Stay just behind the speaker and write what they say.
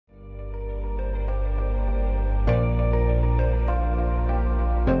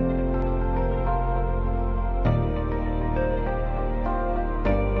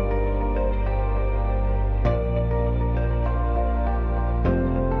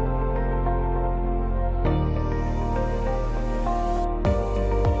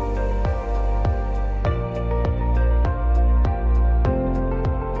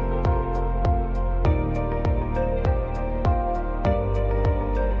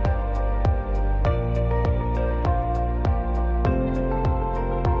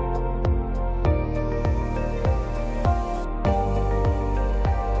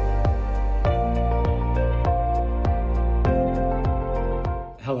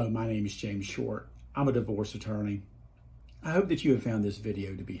Hello, my name is James Short. I'm a divorce attorney. I hope that you have found this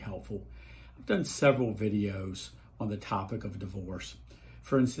video to be helpful. I've done several videos on the topic of divorce.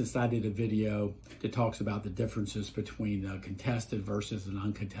 For instance, I did a video that talks about the differences between a contested versus an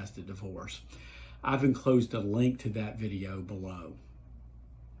uncontested divorce. I've enclosed a link to that video below.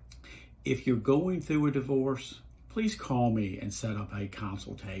 If you're going through a divorce, please call me and set up a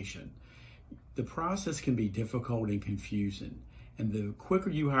consultation. The process can be difficult and confusing, and the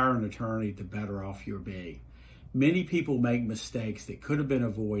quicker you hire an attorney, the better off you'll be. Many people make mistakes that could have been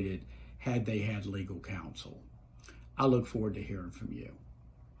avoided had they had legal counsel. I look forward to hearing from you.